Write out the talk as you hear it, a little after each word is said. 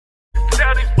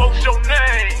tell these folks your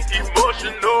name.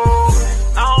 Emotional.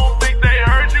 I don't think they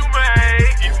heard you, man.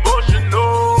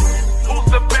 Emotional. Who's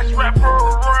the best rapper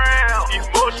around?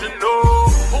 Emotional.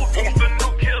 Who's the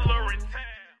new killer in town?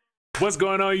 What's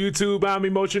going on, YouTube? I'm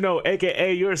Emotional,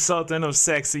 aka your Sultan of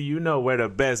Sexy. You know where the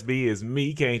best be is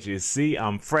me, can't you see?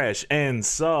 I'm fresh and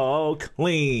so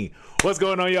clean. What's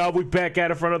going on, y'all? We back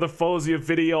at it for another Faouzia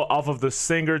video off of the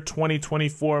Singer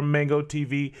 2024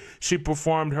 MangoTV. She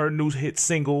performed her new hit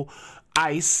single,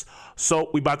 Ice. So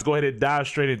we about to go ahead and dive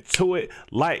straight into it.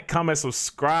 Like, comment,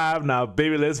 subscribe. Now,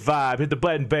 baby, let's vibe. Hit the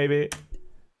button, baby.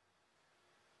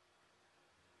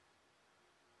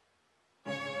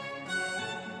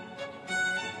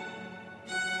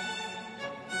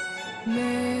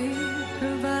 May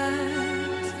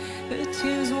provides the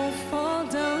tears won't fall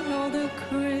down or the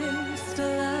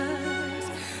crystallize.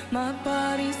 My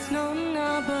body's numb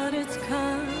now, but it's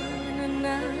kinda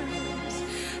nice.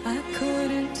 I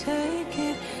couldn't take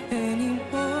it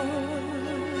anymore.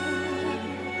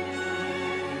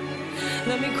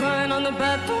 Let me crying on the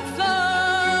bathroom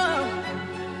floor.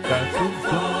 Bathroom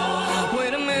floor.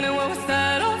 Wait a minute, what was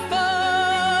that all for?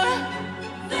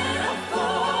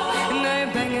 And now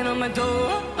you're banging on my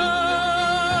door.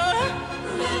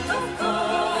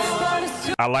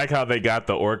 I like how they got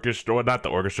the orchestra, well, not the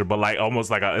orchestra, but like almost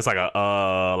like it's like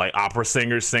a like opera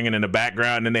singer singing in the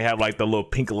background, and then they have like the little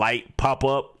pink light pop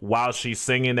up while she's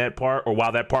singing that part, or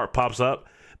while that part pops up.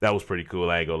 That was pretty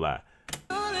cool, I ain't gonna lie.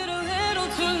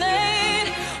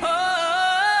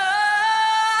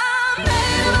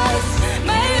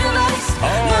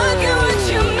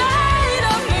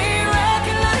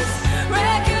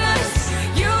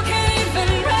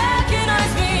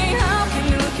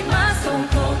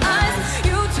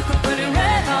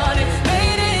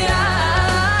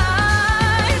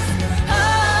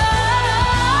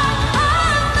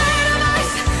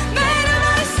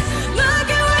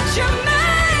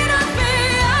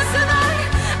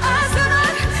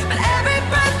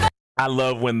 I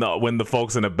love when the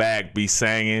folks in the back be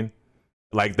singing,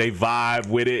 like they vibe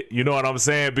with it. You know what I'm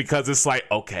saying? Because it's like,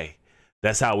 okay,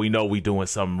 that's how we know we doing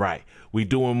something right. We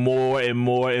doing more and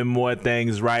more and more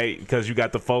things right, because you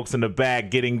got the folks in the back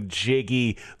getting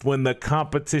jiggy when the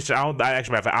competition. I don't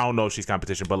know if she's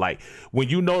competition, but like when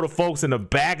you know the folks in the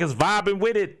back is vibing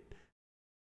with it.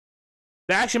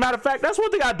 Actually, matter of fact, that's one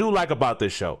thing I do like about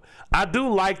this show. I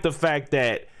do like the fact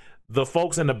that the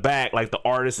folks in the back, like the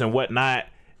artists and whatnot,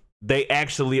 they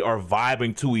actually are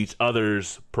vibing to each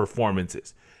other's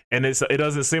performances, and it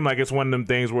doesn't seem like it's one of them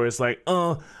things where it's like,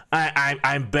 oh,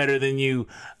 I'm better than you,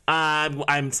 I'm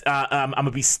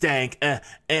gonna be stank, you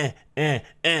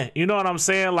know what I'm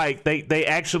saying? Like they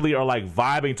actually are like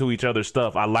vibing to each other's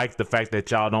stuff. I like the fact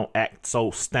that y'all don't act so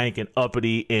stank and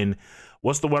uppity and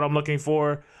what's the word I'm looking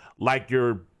for, like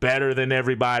you're better than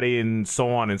everybody and so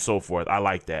on and so forth. I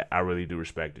like that. I really do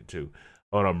respect it too.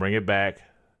 Hold on, bring it back.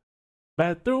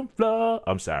 Bathroom floor.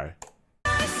 I'm sorry.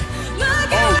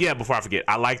 Oh yeah, before I forget,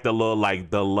 I like the little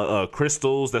like the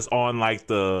crystals that's on like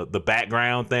the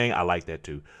background thing. I like that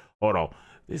too. Hold on,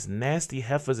 this nasty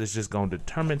heifers is just gonna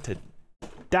determine to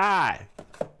die.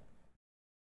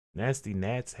 Nasty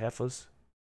gnats heifers.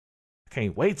 I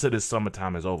can't wait till this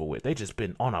summertime is over with. They just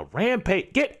been on a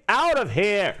rampage. Get out of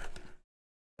here,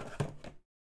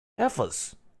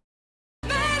 heifers.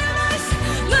 Look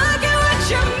at what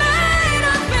you made.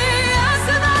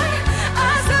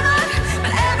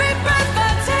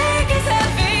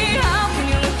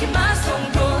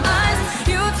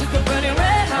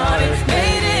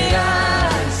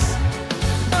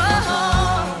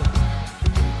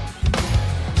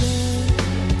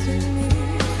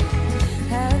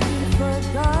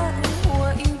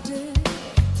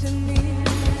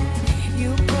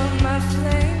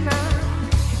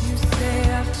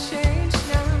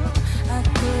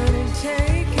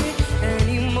 Take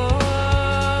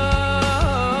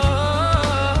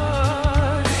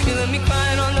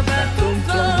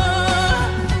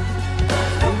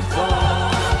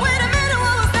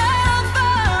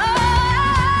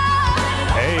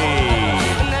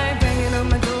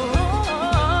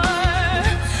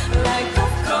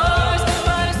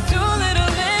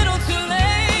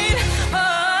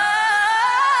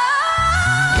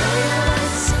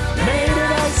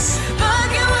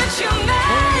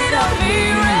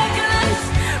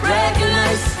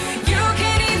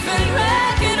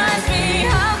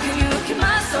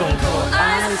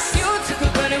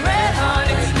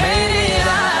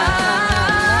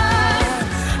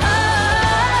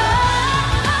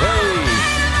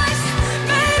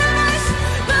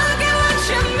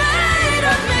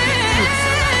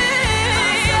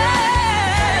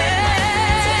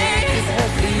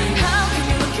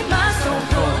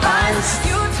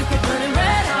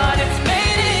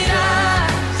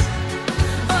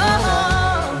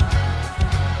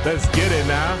Let's get it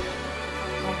now.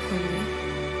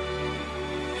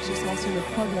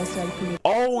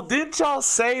 Oh, didn't y'all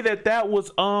say that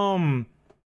was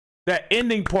that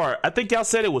ending part? I think y'all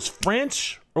said it was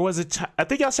French, or was it? I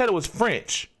think y'all said it was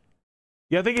French.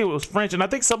 Yeah, I think it was French, and I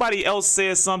think somebody else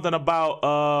said something about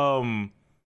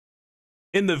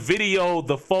in the video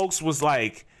the folks was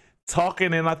like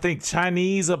talking in I think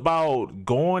Chinese about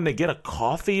going to get a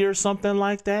coffee or something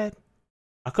like that.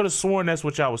 I could have sworn that's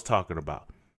what y'all was talking about.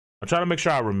 I'm trying to make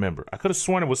sure I remember. I could have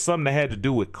sworn it was something that had to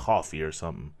do with coffee or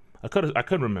something. I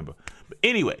couldn't remember. But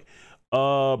anyway,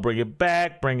 bring it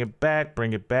back, bring it back,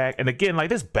 bring it back. And again, like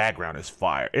this background is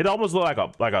fire. It almost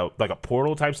looked like a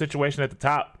portal type situation at the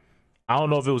top. I don't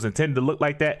know if it was intended to look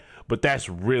like that, but that's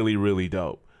really, really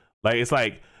dope. Like it's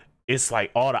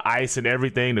like all the ice and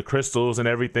everything, the crystals and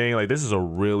everything. Like this is a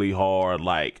really hard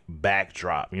like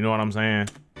backdrop. You know what I'm saying?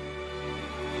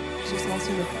 J'ai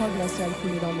senti le froid glacial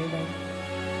couler dans mes veines.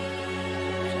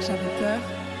 J'avais peur,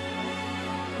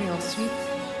 mais ensuite,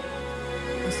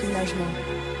 un soulagement.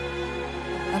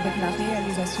 Avec la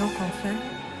réalisation qu'enfin,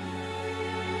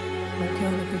 mon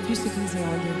cœur ne peut plus se briser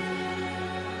en deux.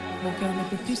 Mon cœur ne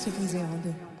peut plus se briser en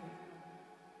deux.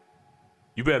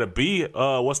 You better be,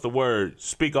 what's the word?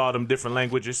 Speak all them different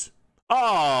languages.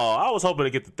 Oh, I was hoping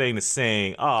to get the thing to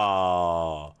sing.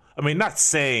 Oh, I mean, not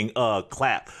saying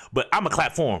clap, but I'm a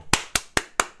clap for him.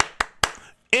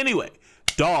 Anyway,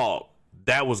 dog,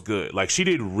 that was good. Like, she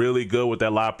did really good with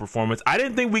that live performance. I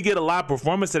didn't think we get a live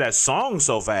performance to that song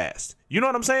so fast. You know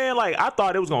what I'm saying? Like, I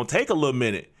thought it was going to take a little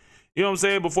minute. You know what I'm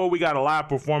saying? Before we got a live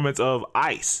performance of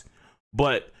Ice.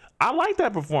 But I like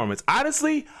that performance.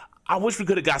 Honestly, I wish we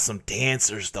could have got some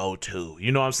dancers, though, too.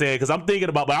 You know what I'm saying? Because I'm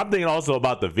thinking also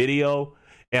about the video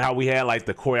and how we had, like,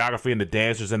 the choreography and the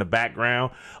dancers in the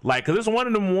background. Like, because it's one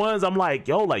of them ones I'm like,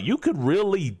 yo, like, you could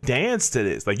really dance to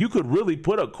this. Like, you could really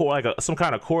put some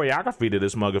kind of choreography to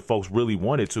this mug if folks really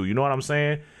wanted to. You know what I'm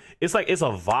saying? It's like, it's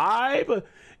a vibe.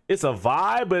 It's a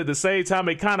vibe, but at the same time,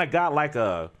 it kind of got like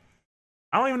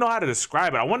I don't even know how to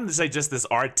describe it. I wanted to say just this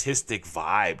artistic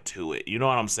vibe to it. You know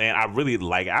what I'm saying? I really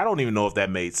like it. I don't even know if that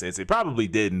made sense. It probably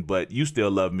didn't, but you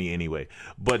still love me anyway.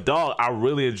 But dog, I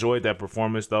really enjoyed that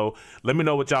performance though. Let me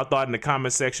know what y'all thought in the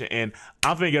comment section. And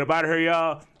I'm finna get up out of here,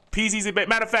 y'all. Peace, easy.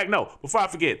 Matter of fact, no, before I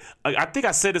forget, I think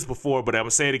I said this before, but I'm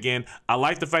gonna say it again. I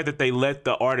like the fact that they let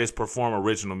the artist perform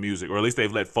original music, or at least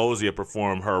they've let Faouzia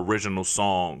perform her original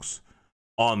songs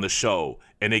on the show.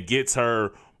 And it gets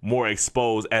her more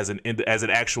exposed as an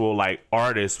actual like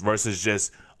artist versus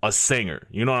just a singer.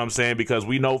 You know what I'm saying? Because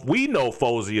we know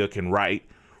Faouzia can write,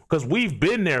 because we've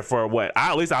been there for what?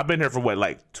 At least I've been here for what,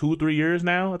 like 2-3 years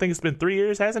now? I think it's been 3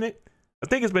 years, hasn't it? I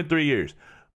think it's been 3 years.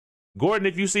 Gordon,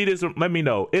 if you see this, let me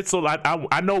know. It's so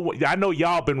I know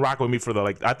y'all been rocking with me for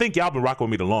I think y'all been rocking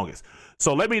with me the longest.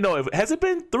 So let me know, has it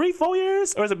been 3-4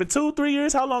 years, or has it been 2-3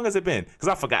 years? How long has it been? Because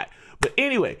I forgot. But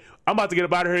anyway, I'm about to get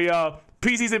up out of here, y'all.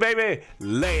 Peace, easy, baby.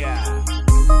 Lay out.